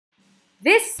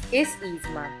This is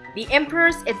Yzma, the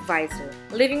Emperor's advisor,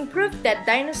 living proof that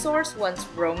dinosaurs once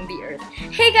roamed the earth.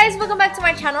 Hey guys, welcome back to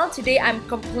my channel. Today I'm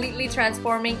completely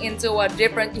transforming into a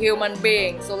different human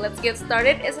being. So let's get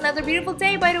started. It's another beautiful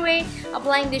day, by the way.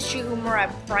 Applying this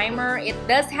uemura primer. It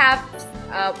does have,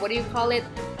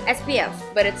 SPF,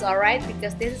 but it's alright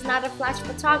because this is not a flash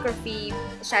photography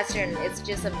session, it's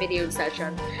just a video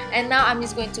session. And now I'm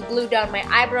just going to glue down my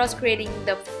eyebrows, creating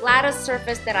the flattest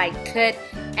surface that I could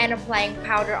and applying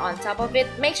powder on top of it.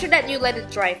 Make sure that you let it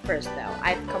dry first though.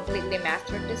 I've completely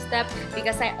mastered this step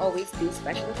because I always do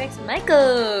special effects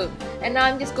makeup. And now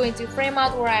I'm just going to frame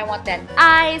out where I want that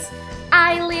eyes,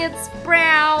 eyelids,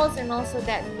 brows, and also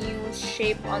that new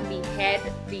shape on the head,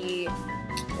 the,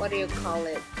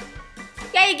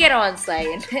 yeah, you get what I'm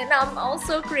saying. And I'm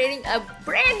also creating a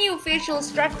brand new facial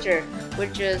structure,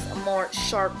 which is a more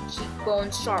sharp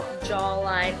cheekbone, sharp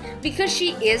jawline. Because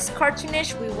she is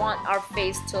cartoonish, we want our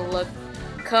face to look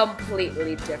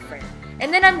completely different.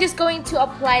 And then I'm just going to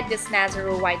apply this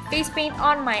Nazaroo white face paint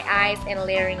on my eyes and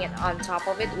layering it on top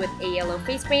of it with a yellow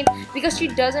face paint because she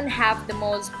doesn't have the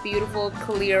most beautiful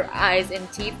clear eyes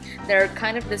and teeth. They're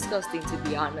kind of disgusting, to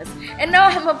be honest. And now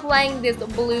I'm applying this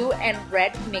blue and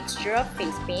red mixture of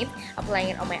face paint, applying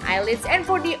it on my eyelids. And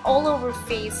for the all over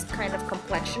face kind of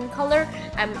complexion color,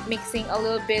 I'm mixing a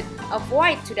little bit of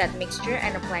white to that mixture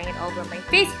and applying it over my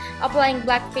face, applying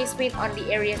black face paint on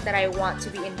the areas that I want to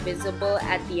be invisible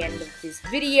at the end of this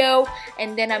video.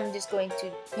 And then I'm just going to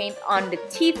paint on the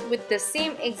teeth with the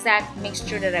same exact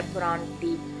mixture that I put on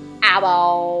the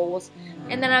eyeballs.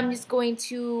 And then I'm just going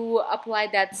to apply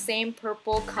that same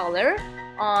purple color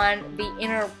on the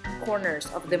inner corners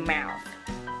of the mouth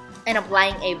and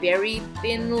applying a very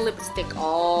thin lipstick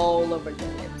all over the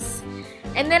lips.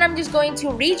 And then I'm just going to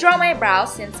redraw my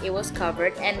brows since it was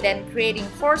covered, and then creating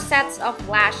 4 sets of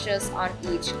lashes on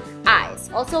each eyes.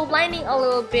 Also lining a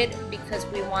little bit because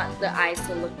we want the eyes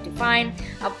to look defined.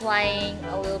 Applying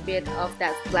a little bit of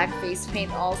that black face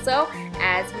paint also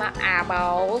as my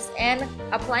eyeballs, and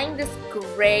applying this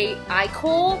gray eye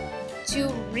kohl to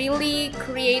really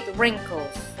create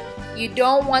wrinkles. You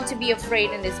don't want to be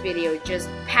afraid in this video, just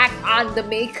pack on the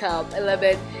makeup a little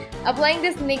bit. Applying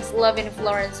this NYX Love in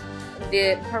Florence,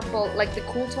 the purple, like the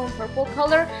cool tone purple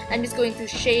color. I'm just going to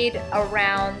shade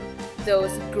around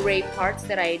those gray parts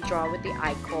that I draw with the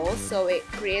eye kohl, so it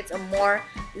creates a more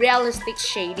realistic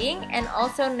shading. And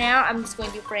also now I'm just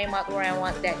going to frame out where I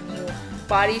want that new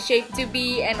body shape to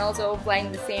be, and also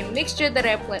applying the same mixture that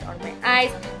I applied on my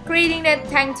eyes, creating that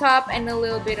tank top and a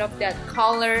little bit of that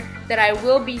collar that I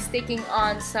will be sticking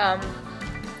on some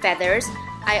feathers.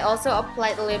 I also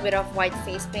applied a little bit of white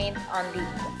face paint on the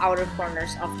outer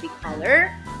corners of the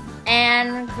collar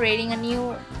and creating a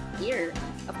new ear,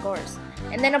 of course.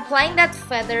 And then applying that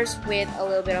feathers with a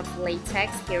little bit of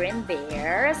latex here and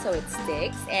there so it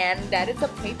sticks. And that is a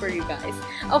paper, you guys.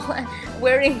 Oh,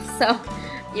 wearing some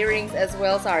earrings as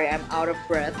well. Sorry, I'm out of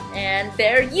breath. And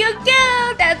there you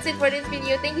go! That's it for this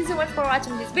video. Thank you so much for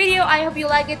watching this video. I hope you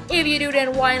like it. If you do,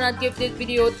 then why not give this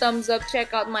video a thumbs up?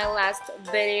 Check out my last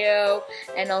video.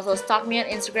 And also stalk me on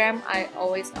Instagram. I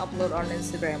always upload on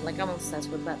Instagram. Like, I'm obsessed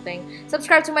with that thing.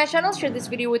 Subscribe to my channel. Share this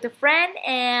video with a friend.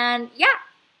 And yeah,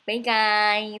 bye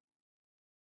guys!